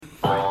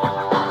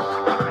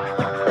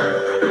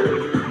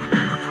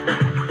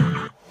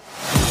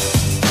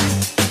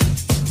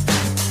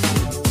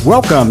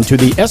Welcome to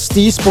the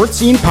SD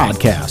SportScene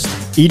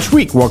Podcast. Each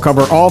week, we'll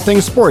cover all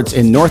things sports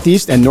in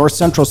Northeast and North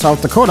Central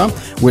South Dakota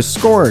with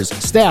scores,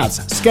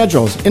 stats,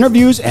 schedules,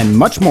 interviews, and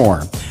much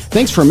more.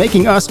 Thanks for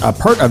making us a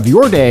part of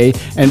your day,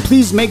 and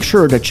please make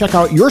sure to check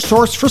out your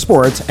source for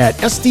sports at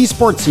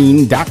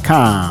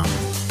sdsportscene.com.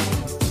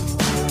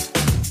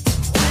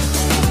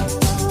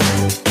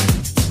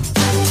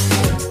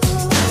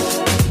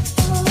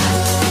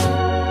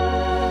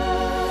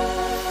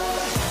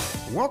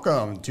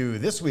 Welcome to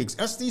this week's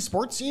SD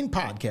SportScene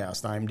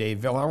Podcast. I'm Dave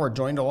Villauer,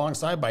 joined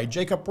alongside by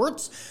Jacob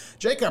Wirtz.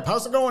 Jacob,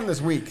 how's it going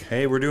this week?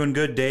 Hey, we're doing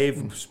good,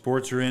 Dave.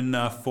 Sports are in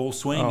full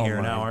swing here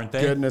now, aren't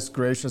they? Goodness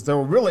gracious.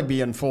 They'll really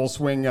be in full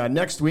swing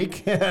next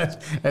week. As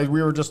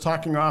we were just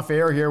talking off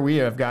air here, we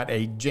have got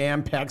a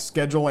jam-packed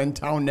schedule in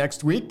town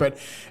next week, but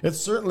it's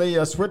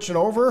certainly switching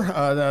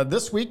over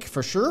this week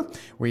for sure.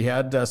 We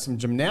had some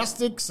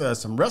gymnastics,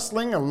 some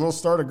wrestling, a little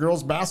start of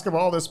girls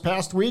basketball this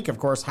past week. Of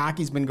course,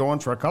 hockey's been going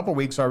for a couple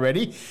weeks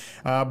already.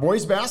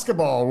 Boys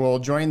basketball will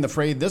join the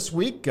fray this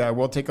week.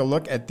 We'll take a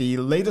look at the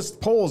latest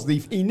polls,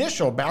 the initial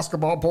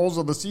basketball polls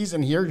of the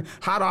season here,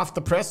 hot off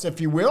the press,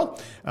 if you will,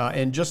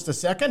 in just a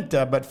second.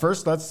 But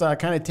first, let's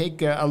kind of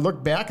take a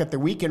look back at the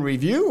week in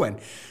review. And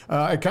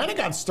it kind of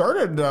got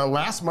started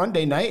last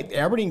Monday night.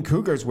 Aberdeen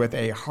Cougars with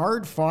a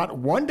hard-fought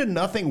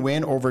 1-0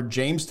 win over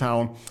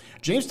Jamestown.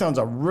 Jamestown's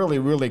a really,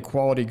 really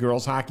quality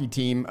girls hockey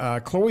team.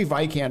 Chloe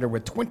Vikander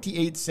with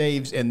 28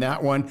 saves in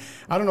that one.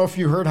 I don't know if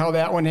you heard how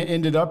that one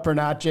ended up or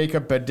not,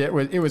 Jacob, but it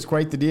was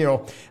quite the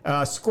deal.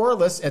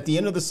 Scoreless at the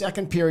end of the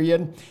second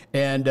period,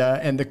 and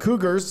the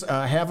Cougars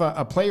have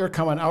a player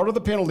coming out of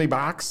the penalty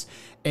box.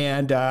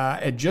 And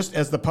just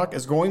as the puck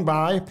is going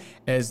by,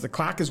 as the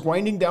clock is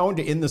winding down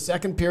to end the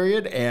second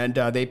period, and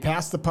they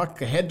pass the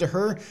puck ahead to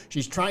her,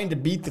 she's trying to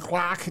beat the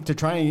clock to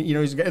try and,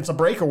 it's a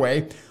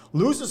breakaway,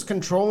 loses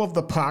control of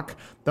the puck.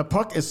 The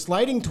puck is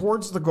sliding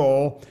towards the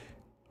goal,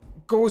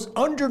 goes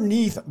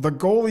underneath the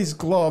goalie's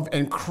glove,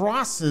 and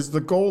crosses the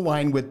goal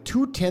line with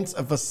 0.2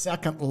 of a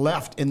second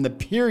left in the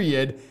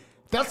period.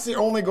 That's the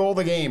only goal of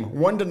the game,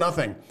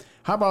 1-0.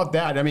 How about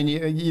that? I mean,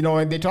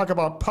 they talk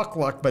about puck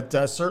luck, but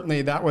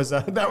certainly that was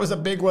a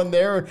big one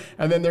there,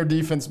 and then their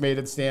defense made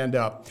it stand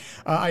up.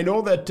 I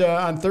know that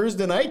on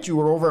Thursday night you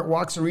were over at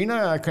Walks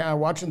Arena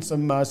watching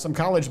some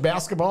college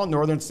basketball.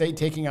 Northern State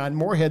taking on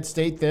Moorhead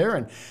State there,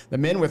 and the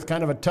men with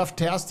kind of a tough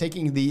task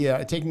taking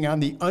on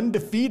the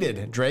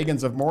undefeated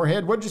Dragons of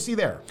Moorhead. What did you see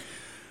there?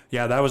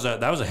 Yeah, that was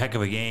a heck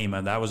of a game.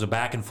 That was a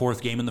back and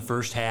forth game in the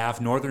first half.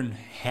 Northern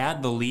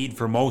had the lead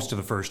for most of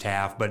the first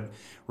half, but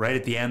right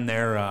at the end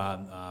there,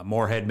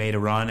 Moorhead made a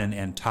run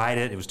and tied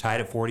it. It was tied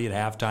at 40 at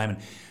halftime. And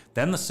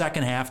then the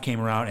second half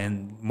came around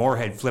and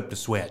Moorhead flipped a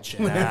switch.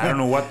 And I don't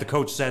know what the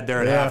coach said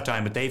there at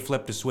halftime, but they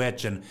flipped a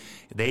switch and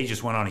they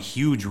just went on a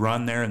huge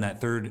run there in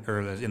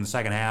in the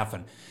second half.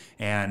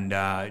 And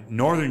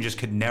Northern just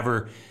could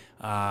never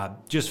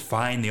just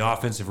find the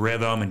offensive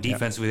rhythm, and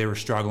defensively they were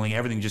struggling.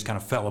 Everything just kind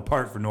of fell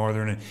apart for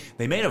Northern, and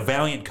they made a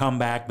valiant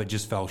comeback, but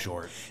just fell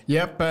short.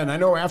 Yep, and I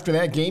know after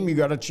that game you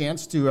got a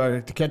chance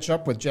to catch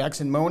up with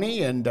Jacksen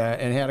Moni and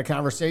had a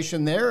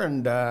conversation there.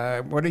 And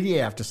what did he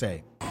have to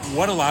say?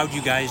 What allowed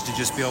you guys to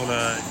just be able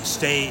to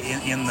stay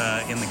in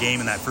the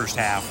game in that first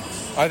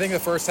half? I think the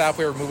first half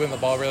we were moving the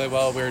ball really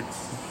well. We were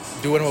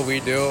doing what we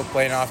do,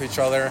 playing off each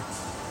other.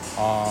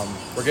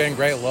 We're getting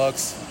great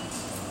looks.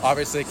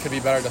 Obviously, it could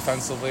be better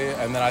defensively,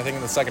 and then I think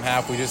in the second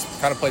half we just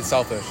kind of played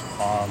selfish.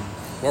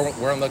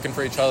 Weren't looking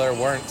for each other,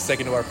 weren't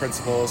sticking to our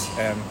principles,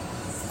 and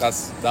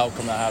that's the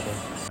outcome that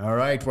happened. All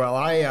right. Well,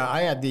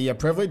 I had the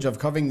privilege of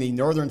covering the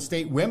Northern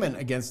State women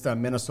against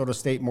Minnesota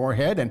State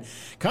Moorhead, and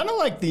kind of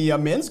like the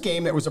men's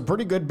game, it was a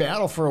pretty good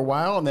battle for a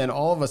while, and then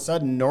all of a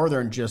sudden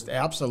Northern just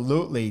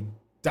absolutely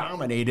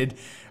dominated.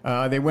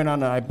 They went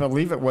on, I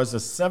believe it was a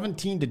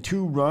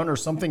 17-2 run or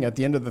something at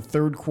the end of the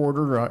third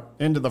quarter,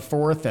 into the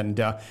fourth. And,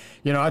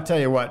 I tell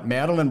you what,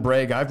 Madelyn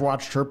Bragg, I've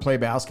watched her play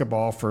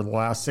basketball for the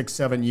last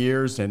 6-7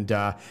 years, and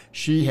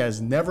she has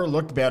never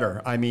looked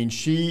better. I mean,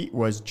 she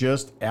was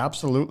just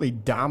absolutely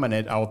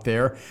dominant out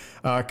there.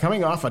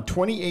 Coming off a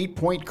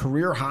 28-point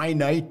career high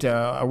night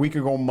a week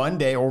ago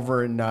Monday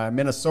over in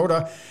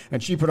Minnesota,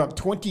 and she put up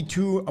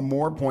 22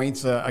 more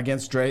points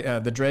against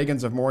the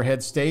Dragons of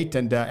Moorhead State.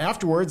 And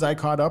afterwards, I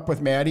caught up with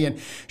Maddie, and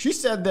she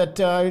said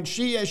that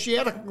she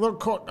had a little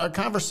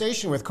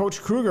conversation with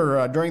Coach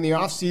Kruger during the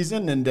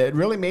offseason, and it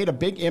really made a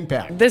big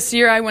impact. This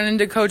year, I went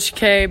into Coach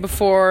K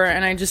before,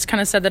 and I just kind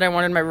of said that I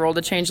wanted my role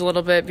to change a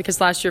little bit, because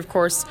last year, of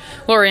course,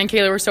 Lori and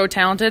Kayla were so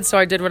talented, so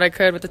I did what I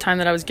could with the time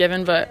that I was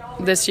given. But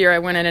this year, I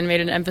went in and made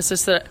an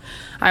emphasis that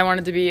I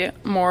wanted to be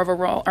more of a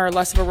role, or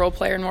less of a role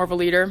player and more of a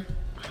leader.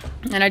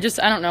 And I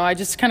don't know, I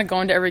just kind of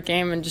go into every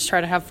game and just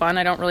try to have fun.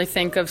 I don't really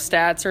think of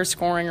stats or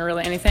scoring or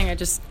really anything. I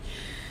just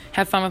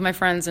have fun with my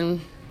friends.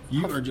 And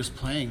you are just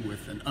playing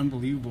with an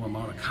unbelievable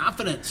amount of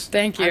confidence.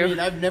 Thank you. I mean,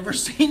 I've never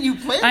seen you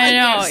play like this. I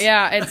know,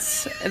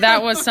 yeah.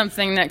 That was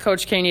something that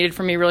Coach K needed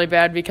from me really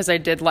bad, because I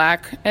did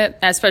lack it,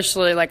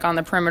 especially like on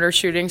the perimeter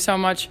shooting so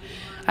much.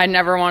 I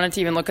never wanted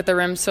to even look at the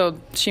rim, so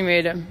she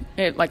made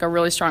it like a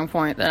really strong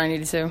point that I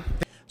needed to.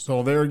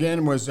 So there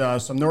again was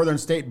some Northern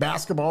State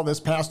basketball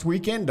this past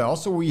weekend.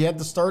 Also, we had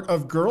the start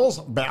of girls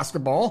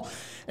basketball.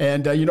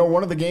 And,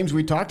 one of the games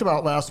we talked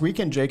about last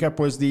weekend, Jacob,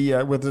 was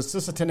with the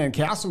Sisseton and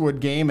Castlewood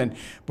game. And,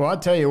 boy, I'll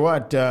tell you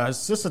what,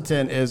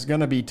 Sisseton is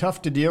going to be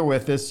tough to deal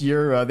with this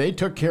year. They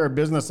took care of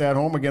business at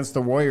home against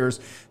the Warriors,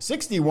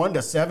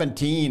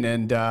 61-17.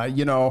 And,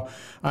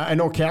 I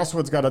know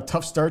Castlewood's got a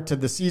tough start to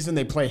the season.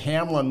 They play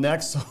Hamlin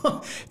next.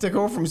 So to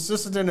go from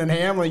Sisseton and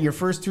Hamlin, your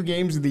first two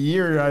games of the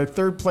year,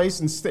 third place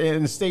in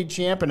the state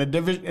champ and a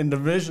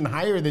division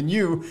higher than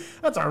you,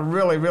 that's a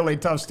really, really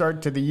tough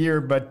start to the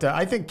year. But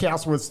I think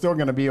Castlewood's still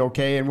going to be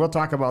okay, and we'll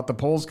talk about the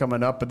polls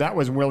coming up. But that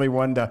was really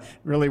one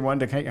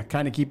to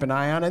kind of keep an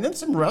eye on. And then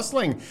some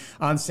wrestling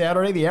on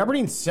Saturday. The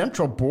Aberdeen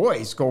Central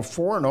boys go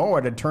 4-0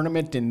 at a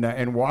tournament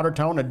in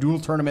Watertown, a dual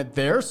tournament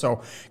there.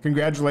 So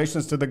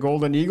congratulations to the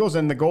Golden Eagles,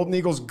 and the Golden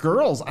Eagles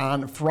girls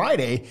on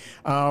Friday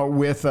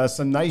with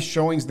some nice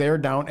showings there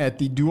down at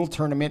the dual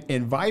tournament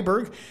in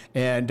Viborg.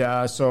 And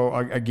so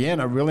again,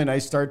 a really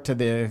nice start for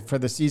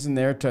the season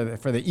there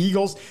for the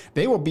Eagles.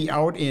 They will be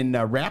out in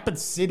Rapid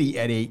City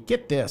at a,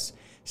 get this,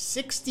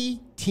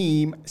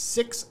 60-team,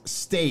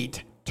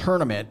 6-state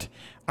tournament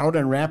out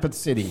in Rapid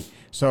City.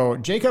 So,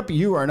 Jacob,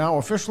 you are now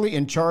officially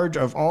in charge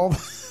of all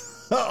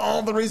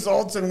the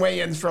results and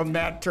weigh-ins from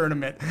that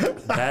tournament.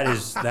 That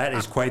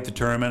is quite the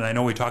tournament. I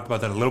know we talked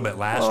about that a little bit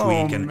last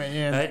week, and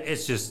man.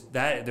 It's just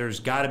that there's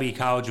got to be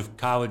college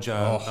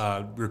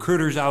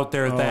recruiters out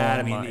there at that.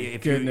 I mean,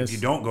 if you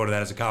don't go to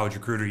that as a college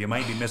recruiter, you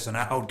might be missing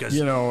out because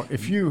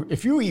if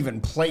you even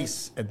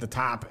place at the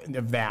top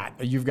of that,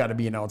 you've got to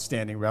be an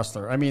outstanding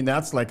wrestler. I mean,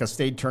 that's like a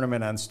state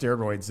tournament on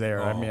steroids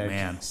there. I mean,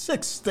 man.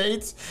 6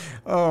 states.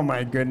 Oh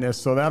my goodness.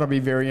 So that'll be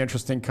very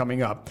interesting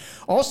coming up.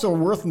 Also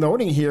worth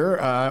noting here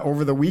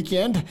over the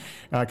weekend,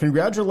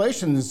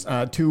 congratulations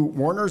to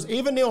Warner's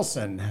Ava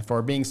Nielsen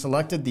for being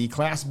selected the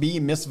Class B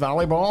Miss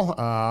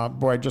Volleyball.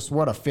 Boy, just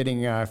what a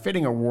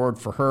fitting award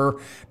for her.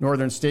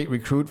 Northern State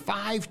recruit,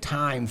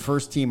 5-time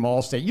first-team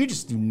All-State. You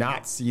just do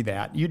not see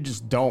that. You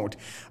just don't.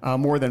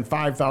 More than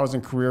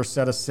 5,000 career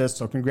set assists,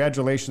 so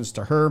congratulations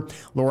to her.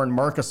 Lauren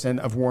Markison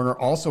of Warner,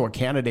 also a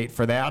candidate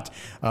for that.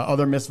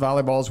 Other Miss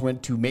Volleyballs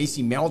went to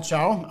Macy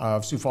Melchow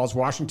of Sioux Falls,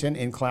 Washington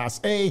in Class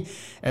A,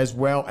 as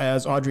well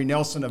as Audrey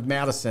Nelson of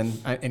Madison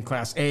in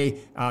Class A.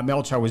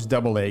 Melchow was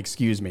double A,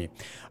 excuse me.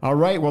 All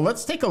right, well,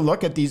 let's take a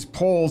look at these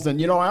polls.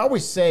 And, I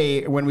always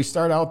say when we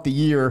start out the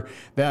year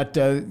that,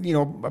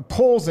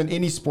 polls in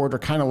any sport are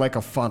kind of like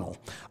a funnel.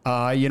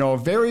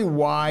 Very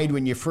wide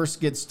when you first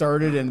get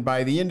started, and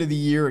by the end of the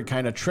year, it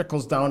kind of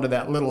trickles down to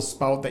that little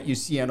spout that you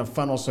see on a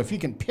funnel. So if you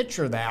can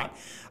picture that,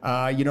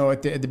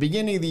 at the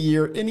beginning of the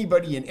year,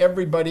 anybody and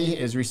everybody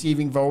is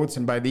receiving votes,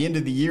 and by the end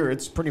of the year,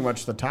 it's pretty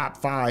much the top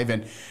 5.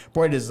 And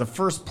boy, does the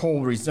first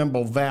poll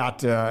resemble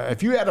that.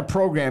 If you had a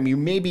program, you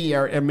maybe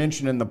are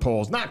mentioned in the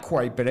polls. Not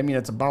quite, but I mean,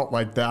 it's about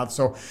like that.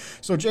 So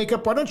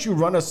Jacob, why don't you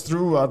run us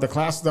through the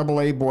Class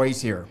AA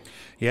boys here?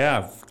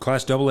 Yeah,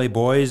 Class AA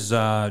boys.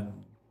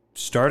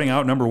 Starting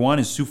out, number 1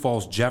 is Sioux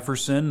Falls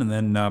Jefferson, and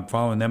then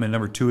following them in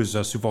number 2 is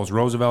Sioux Falls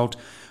Roosevelt.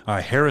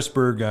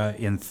 Harrisburg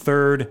in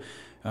 3rd.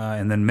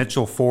 And then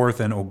Mitchell 4th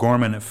and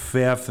O'Gorman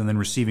 5th, and then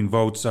receiving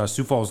votes,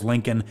 Sioux Falls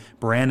Lincoln,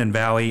 Brandon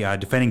Valley,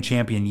 defending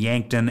champion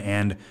Yankton,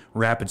 and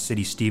Rapid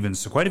City Stevens.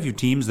 So quite a few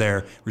teams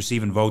there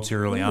receiving votes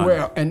here early on.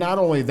 Well, and not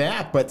only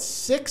that, but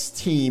 6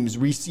 teams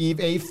receive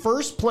a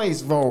first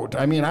place vote.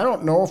 I mean, I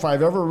don't know if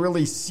I've ever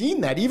really seen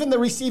that. Even the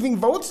receiving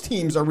votes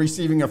teams are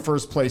receiving a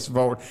first place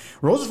vote.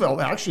 Roosevelt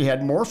actually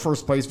had more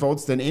first place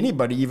votes than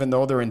anybody, even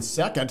though they're in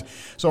second.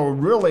 So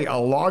really a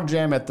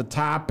logjam at the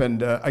top.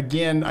 And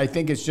again, I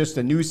think it's just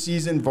a new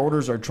season.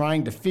 Voters are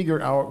trying to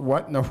figure out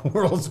what in the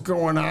world's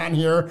going on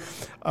here.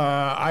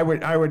 I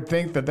would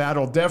think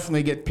that'll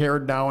definitely get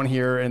pared down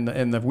here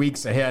in the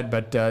weeks ahead,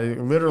 but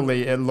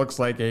literally it looks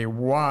like a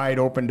wide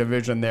open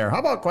division there. How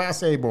about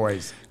Class A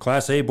boys?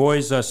 Class A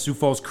boys, Sioux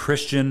Falls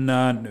Christian,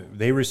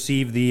 they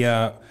received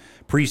the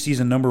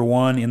preseason number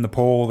 1 in the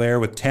poll there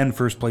with 10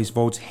 first place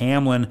votes.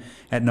 Hamlin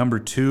at number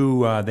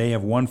 2, they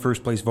have 1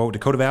 first place vote.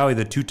 Dakota Valley,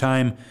 the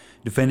 2-time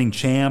defending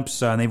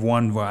champs, and they've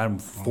won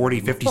 40,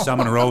 50 some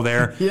in a row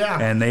there. Yeah.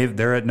 And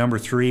they're at number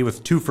 3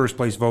 with 2 first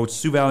place votes.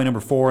 Sioux Valley number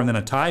 4, and then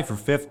a tie for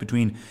 5th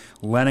between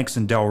Lennox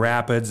and Del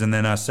Rapids, and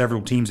then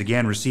several teams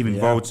again receiving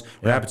votes.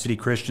 Yeah. Rapid City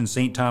Christian,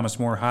 St. Thomas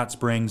More, Hot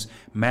Springs,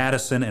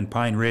 Madison, and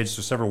Pine Ridge.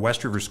 So several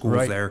West River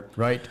schools there.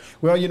 Right.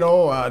 Well,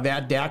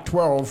 that DAC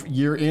 12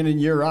 year in and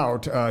year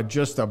out,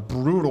 just a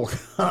brutal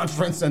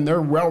conference, and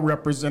they're well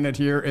represented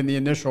here in the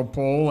initial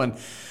poll. And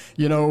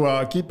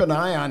keep an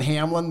eye on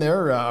Hamlin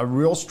there. A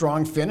real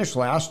strong finish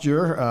last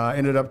year.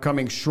 Ended up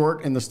coming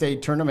short in the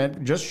state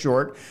tournament, just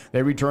short.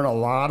 They return a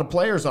lot of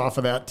players off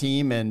of that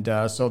team, and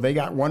so they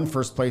got 1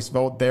 first place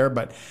vote there,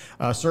 but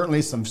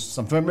certainly some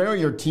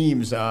familiar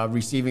teams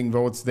receiving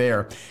votes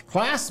there.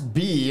 Class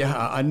B,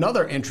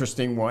 another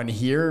interesting one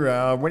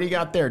here. What do you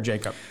got there,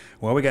 Jacob?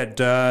 Well, we got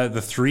the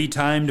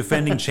 3-time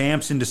defending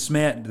champs in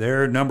DeSmet.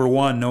 They're number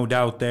 1, no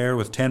doubt there,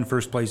 with 10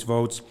 first place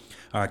votes.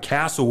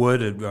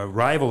 Castlewood, a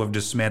rival of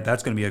DeSmet,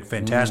 that's going to be a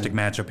fantastic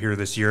matchup here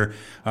this year.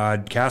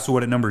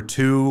 Castlewood at number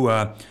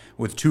 2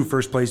 with 2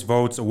 first-place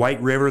votes.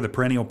 White River, the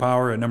perennial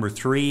power, at number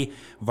 3.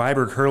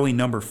 Viborg Hurley,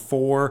 number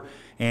 4.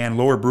 And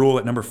Lower Brule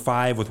at number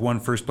 5 with 1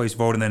 first-place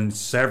vote, and then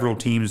several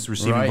teams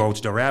receiving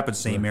votes. Del Rapids,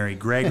 St. Mary,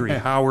 Gregory,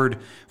 Howard,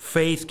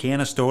 Faith,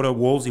 Canastota,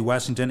 Wolsey,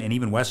 Wessington, and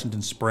even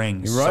Wessington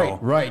Springs.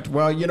 Right.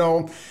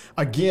 Well,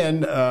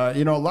 again,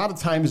 a lot of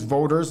times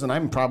voters, and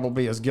I'm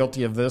probably as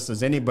guilty of this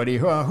as anybody,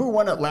 who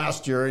won it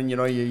last year, and,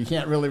 you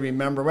can't really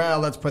remember, well,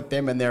 let's put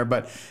them in there.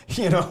 But,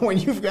 when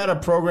you've got a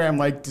program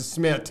like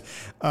DeSmet,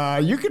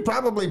 you could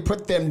probably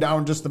put them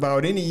down just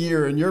about any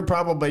year, and you're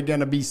probably going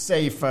to be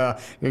safe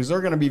because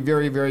they're going to be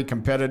very, very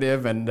competitive.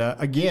 And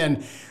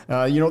again,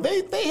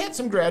 they had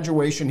some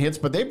graduation hits,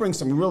 but they bring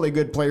some really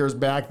good players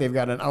back. They've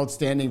got an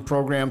outstanding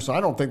program, so I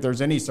don't think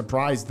there's any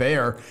surprise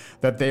there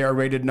that they are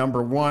rated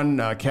number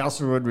 1.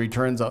 Castlewood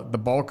returns the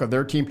bulk of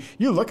their team.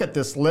 You look at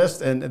this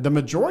list, and the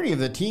majority of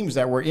the teams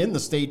that were in the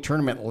state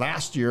tournament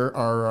last year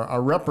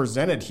are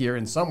represented here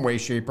in some way,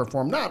 shape, or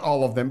form. Not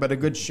all of them, but a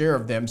good share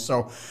of them.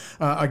 So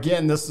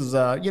again, this is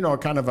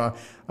kind of a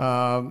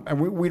and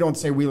we don't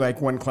say we like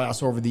one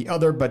class over the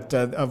other, but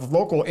of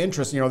local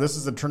interest, this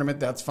is a tournament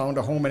that's found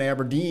a home in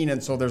Aberdeen,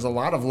 and so there's a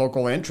lot of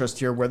local interest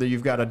here, whether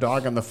you've got a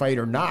dog on the fight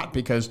or not,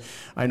 because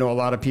I know a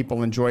lot of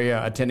people enjoy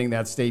attending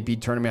that state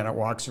beat tournament at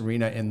Walks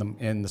Arena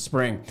in the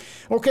spring.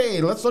 Okay,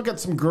 let's look at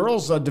some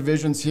girls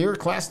divisions here.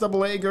 Class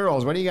AA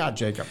girls, what do you got,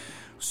 Jacob?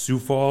 Sioux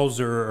Falls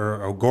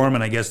or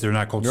O'Gorman, I guess they're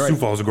not called Sioux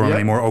Falls O'Gorman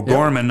anymore.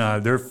 O'Gorman,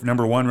 they're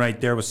number 1 right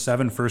there with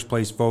 7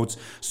 first-place votes.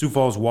 Sioux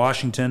Falls,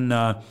 Washington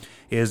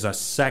is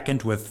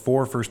second with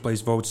 4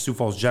 first-place votes. Sioux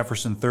Falls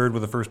Jefferson third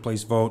with a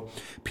first-place vote.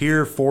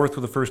 Pierre fourth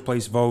with a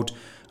first-place vote.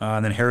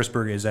 And then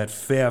Harrisburg is at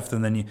 5th,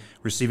 and then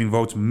receiving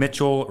votes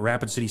Mitchell,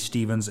 Rapid City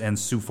Stevens, and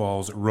Sioux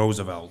Falls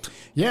Roosevelt.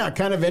 Yeah,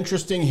 kind of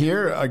interesting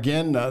here.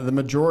 Again, the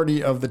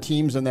majority of the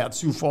teams in that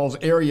Sioux Falls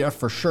area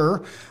for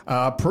sure.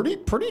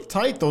 Pretty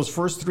tight, those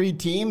first 3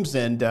 teams.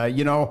 And,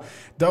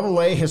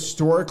 AA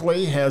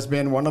historically has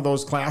been one of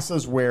those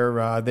classes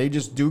where they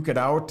just duke it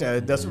out.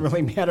 It doesn't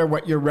really matter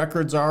what your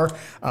records are.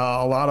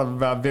 A lot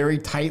of very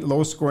tight,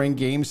 low-scoring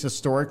games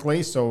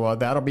historically. So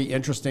that'll be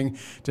interesting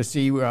to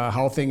see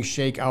how things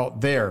shake out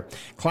there.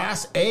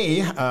 Class A,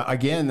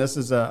 again, this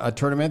is a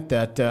tournament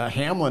that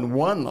Hamlin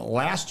won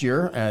last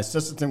year.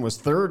 Sisseton was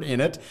 3rd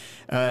in it.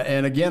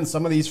 And again,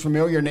 some of these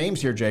familiar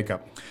names here,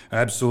 Jacob.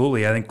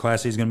 Absolutely. I think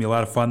Class A is going to be a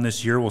lot of fun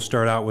this year. We'll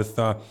start out with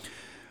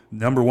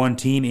number 1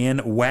 team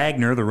in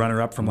Wagner, the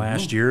runner-up from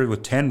last year,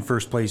 with 10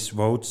 first-place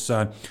votes.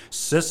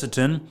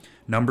 Sisseton,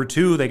 number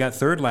 2, they got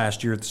 3rd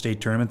last year at the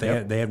state tournament.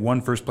 They had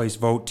 1 first-place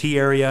vote.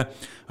 T-Area,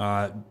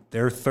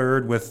 they're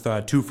 3rd with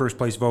 2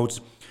 first-place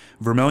votes.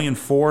 Vermilion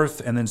 4th,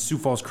 and then Sioux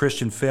Falls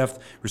Christian 5th,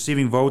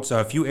 receiving votes.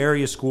 A few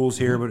area schools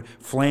here, but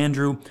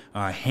Flandreau,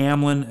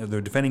 Hamlin,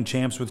 the defending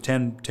champs with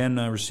 10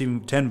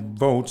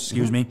 votes,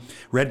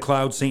 Red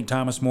Cloud, St.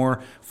 Thomas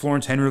More,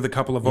 Florence Henry with a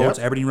couple of votes,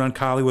 Aberdeen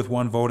Roncalli with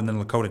 1 vote, and then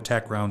Lakota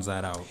Tech rounds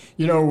that out.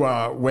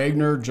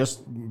 Wagner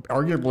just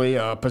arguably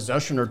a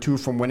possession or 2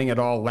 from winning it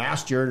all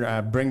last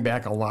year. Bring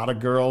back a lot of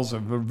girls,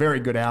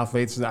 very good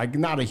athletes.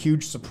 Not a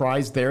huge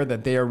surprise there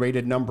that they are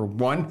rated number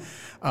 1.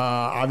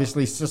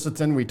 Obviously,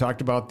 Sisseton, we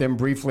talked about them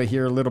briefly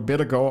here a little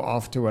bit ago,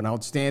 off to an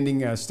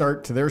outstanding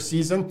start to their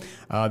season.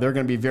 They're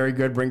going to be very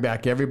good, bring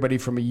back everybody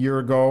from a year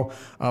ago.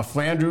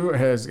 Flandreau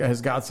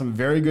has got some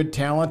very good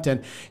talent.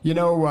 And,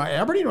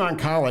 Aberdeen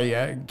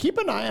Roncalli, keep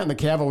an eye on the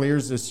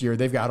Cavaliers this year.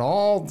 They've got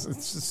all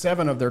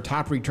 7 of their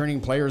top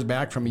returning players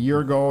back from a year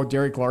ago.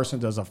 Derek Larson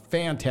does a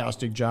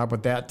fantastic job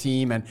with that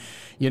team. And,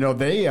 they're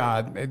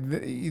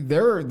going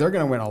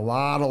to win a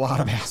lot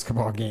of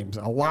basketball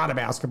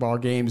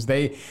games.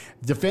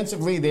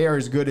 Defensively, they are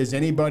as good as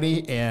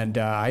anybody, and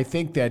I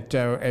think that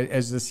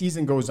as the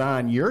season goes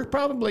on, you're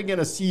probably going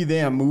to see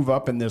them move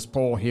up in this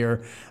poll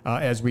here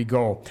as we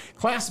go.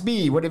 Class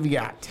B, what have you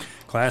got?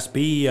 Class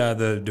B,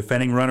 the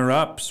defending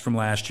runner-ups from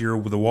last year,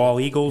 the Wall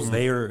Eagles,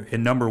 they are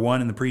in number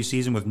 1 in the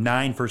preseason with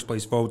 9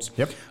 first-place votes.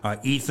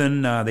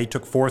 Ethan, they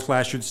took 4th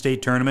last year at the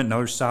state tournament.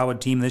 Another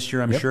solid team this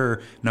year, I'm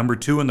sure. Number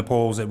 2 in the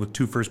polls with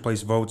 2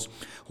 first-place votes.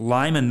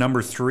 Lyman,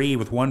 number 3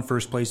 with 1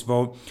 first-place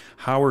vote.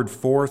 Howard,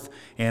 4th.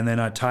 And then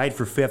tied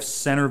for 5th,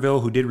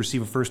 Centerville, who did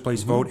receive a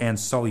first-place vote, and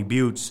Sully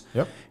Buttes.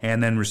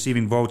 And then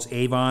receiving votes,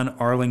 Avon,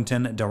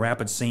 Arlington, Del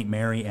Rapids, St.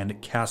 Mary,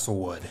 and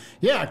Castlewood.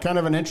 Yeah, kind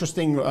of an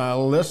interesting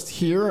list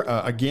here.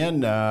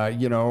 Again,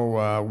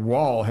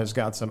 Wall has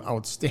got some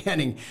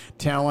outstanding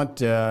talent.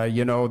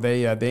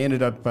 They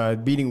ended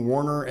up beating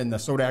Warner in the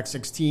Sodak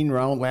 16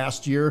 round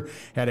last year.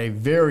 Had a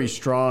very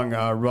strong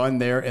run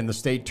there in the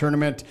state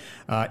tournament.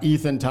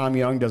 Ethan, Tom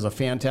Young does a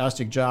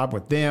fantastic job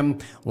with them.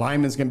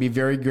 Lyman's going to be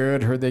very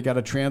good. Heard they got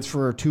a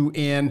transfer or 2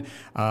 in.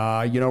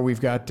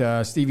 We've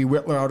got Stevie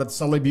Whitler out at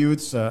Sully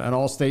Buttes, an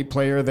all-state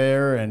player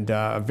there, and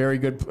a very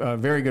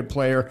good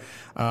player.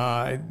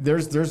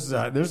 There's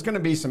going to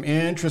be some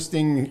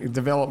interesting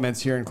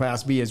developments here in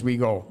Class B as we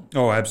go.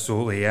 Oh,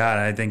 absolutely, yeah.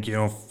 And I think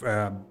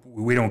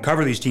we don't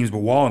cover these teams, but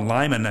Wall and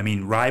Lyman, I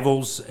mean,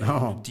 rivals.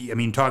 Oh. I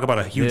mean, talk about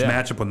a huge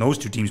matchup when those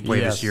two teams play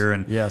this year.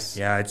 And yeah,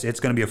 it's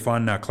going to be a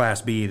fun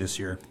Class B this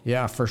year.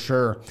 Yeah, for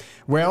sure.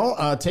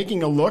 Well,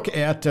 taking a look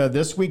at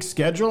this week's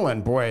schedule,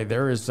 and boy,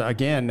 there is,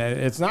 again,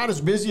 it's not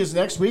as busy as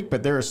next week,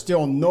 but there is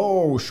still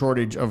no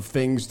shortage of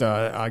things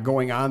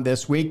going on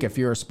this week. If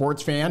you're a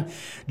sports fan,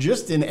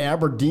 just in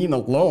Aberdeen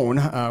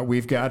alone,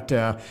 we've got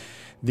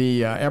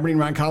the Aberdeen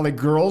Roncalli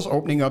girls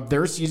opening up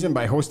their season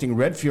by hosting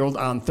Redfield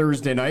on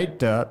Thursday night.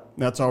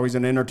 That's always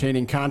an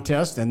entertaining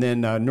contest. And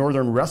then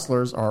Northern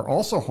Wrestlers are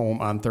also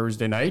home on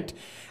Thursday night.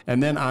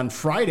 And then on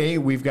Friday,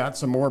 we've got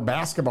some more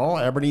basketball.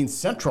 Aberdeen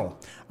Central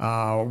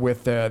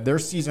with their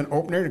season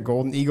opener, the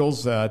Golden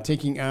Eagles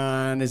taking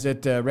on, is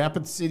it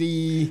Rapid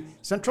City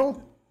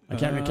Central? I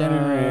can't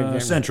remember.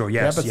 Central,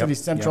 yes. Rapid City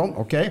Central, yep.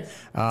 Okay.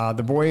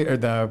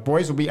 The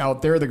boys will be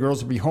out there. The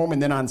girls will be home.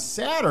 And then on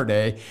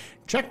Saturday,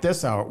 check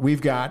this out. We've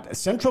got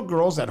Central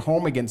girls at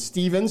home against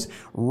Stevens.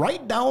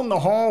 Right down the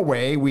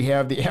hallway, we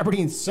have the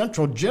Aberdeen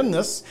Central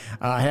gymnasts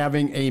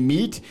having a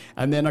meet.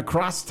 And then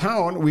across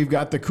town, we've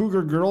got the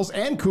Cougar girls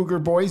and Cougar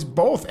boys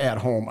both at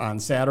home on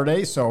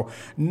Saturday. So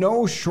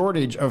no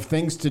shortage of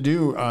things to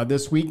do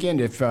this weekend.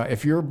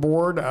 If you're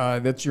bored,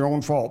 that's your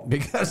own fault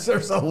because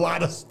there's a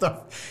lot of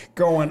stuff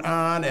going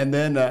on. And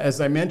then, as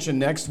I mentioned,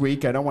 next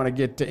week, I don't want to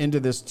get into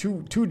this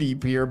too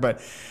deep here, but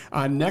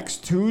on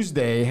next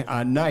Tuesday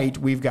night,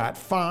 we've got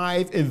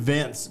 5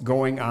 events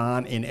going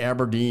on in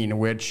Aberdeen,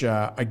 which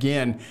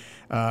again,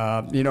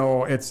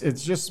 it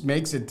just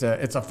makes it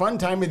it's a fun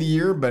time of the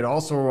year, but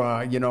also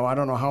I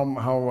don't know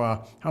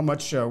how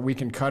much we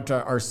can cut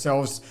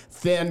ourselves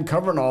thin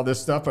covering all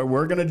this stuff, but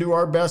we're going to do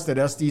our best at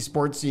SD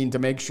Sports Scene to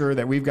make sure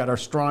that we've got our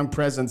strong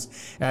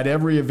presence at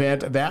every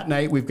event. That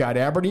night we've got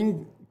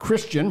Aberdeen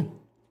Christian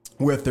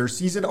with their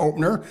season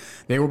opener.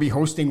 They will be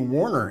hosting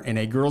Warner in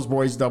a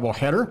girls-boys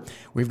doubleheader.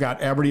 We've got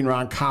Aberdeen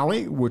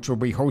Roncalli, which will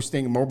be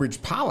hosting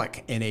Mobridge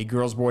Pollock in a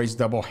girls-boys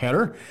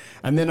doubleheader.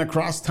 And then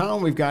across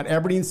town, we've got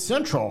Aberdeen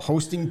Central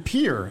hosting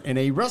Pier in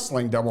a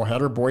wrestling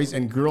doubleheader, boys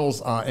and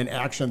girls in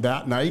action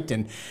that night.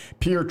 And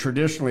Pier,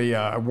 traditionally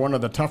one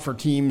of the tougher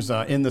teams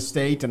in the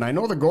state. And I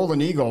know the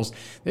Golden Eagles,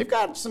 they've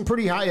got some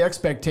pretty high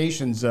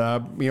expectations.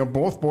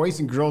 Both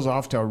boys and girls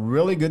off to a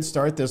really good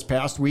start this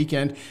past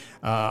weekend.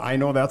 I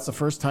know that's the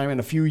first time in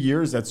a few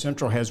years that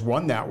Central has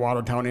won that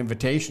Watertown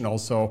Invitational,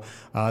 so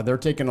they're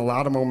taking a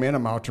lot of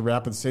momentum out to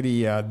Rapid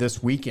City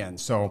this weekend.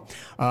 So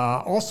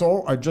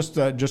also, just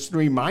a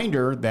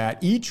reminder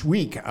that each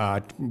week,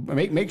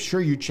 make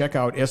sure you check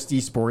out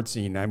SD Sports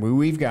Scene. I mean,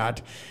 we've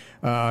got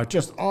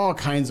just all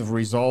kinds of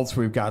results.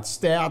 We've got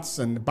stats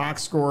and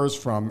box scores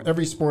from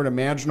every sport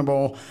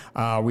imaginable.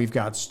 We've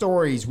got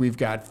stories. We've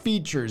got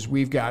features.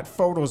 We've got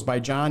photos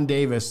by John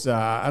Davis.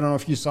 I don't know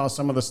if you saw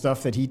some of the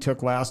stuff that he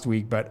took last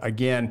week, but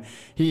again,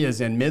 he is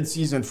in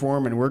mid-season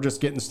form, and we're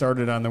just getting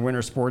started on the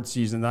winter sports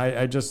season.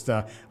 I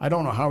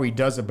don't know how he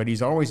does it, but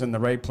he's always in the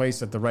right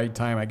place at the right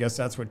time. I guess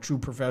that's what true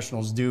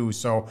professionals do.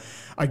 So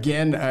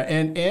again,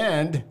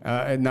 and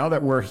now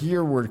that we're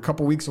here, we're a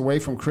couple weeks away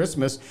from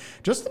Christmas,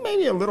 just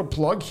maybe a little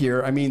plug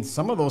here. I mean,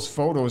 some of those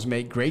photos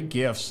make great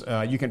gifts.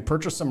 You can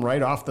purchase them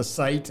right off the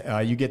site.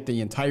 You get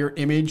the entire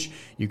image.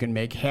 You can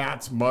make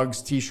hats,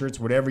 mugs, t-shirts,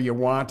 whatever you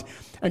want.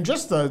 And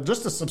just a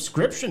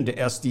subscription to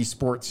SD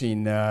Sports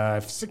Scene,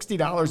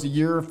 $60 a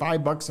year,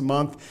 $5 a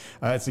month.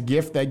 It's a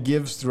gift that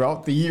gives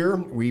throughout the year.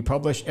 We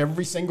publish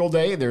every single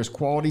day. There's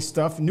quality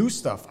stuff, new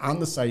stuff on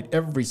the site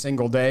every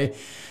single day.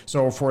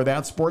 So for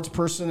that sports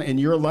person in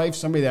your life,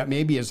 somebody that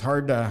maybe is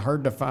hard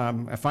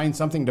to find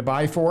something to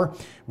buy for,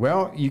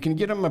 well, you can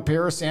get them a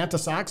pair of Santa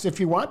socks if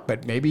you want,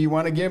 but maybe you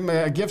want to give them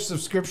a gift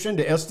subscription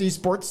to SD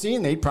Sports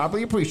Scene. They'd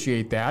probably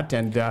appreciate that.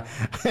 And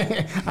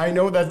I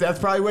know that's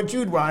probably what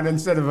you'd want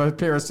instead of a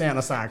pair of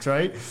Santa socks,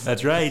 right?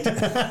 That's right.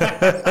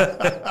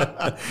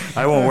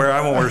 I won't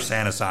wear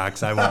Santa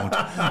socks. I won't.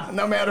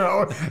 No matter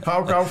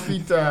how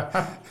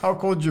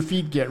cold your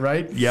feet get,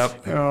 right?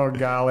 Yep. Oh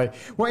golly.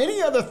 Well,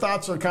 any other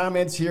thoughts or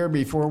comments here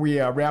before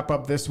we wrap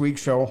up this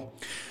week's show?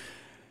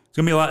 It's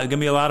gonna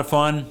be a lot of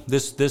fun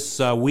this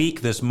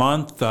week, this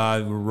month.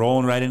 We're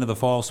rolling right into the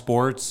fall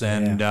sports,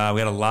 and we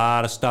got a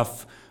lot of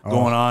stuff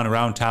going on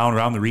around town,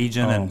 around the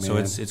region, so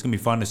it's going to be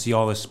fun to see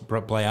all this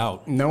play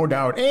out. No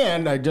doubt.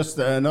 And just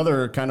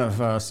another kind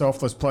of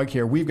selfless plug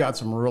here, we've got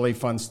some really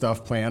fun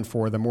stuff planned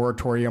for the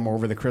moratorium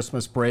over the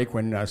Christmas break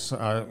when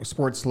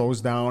sports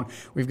slows down.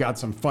 We've got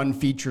some fun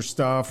feature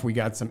stuff. We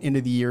got some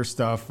end-of-the-year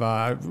stuff.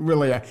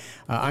 Really,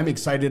 I'm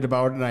excited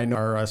about it, and I know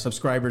our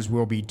subscribers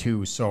will be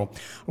too. So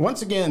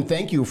once again,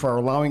 thank you for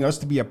allowing us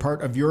to be a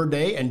part of your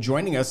day and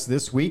joining us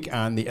this week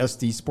on the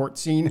SD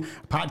Sports Scene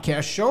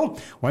Podcast Show.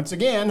 Once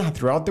again,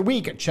 throughout the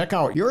week, check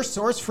out your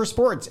source for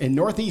sports in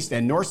Northeast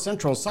and North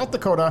Central South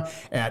Dakota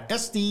at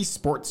SD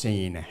Sports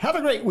Scene. Have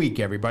a great week,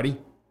 everybody.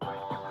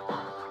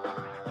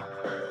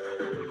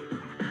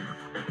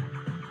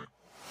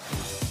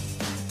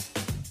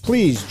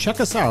 Please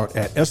check us out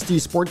at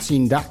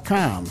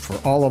sdsportscene.com for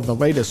all of the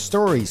latest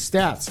stories,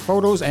 stats,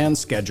 photos, and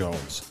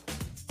schedules.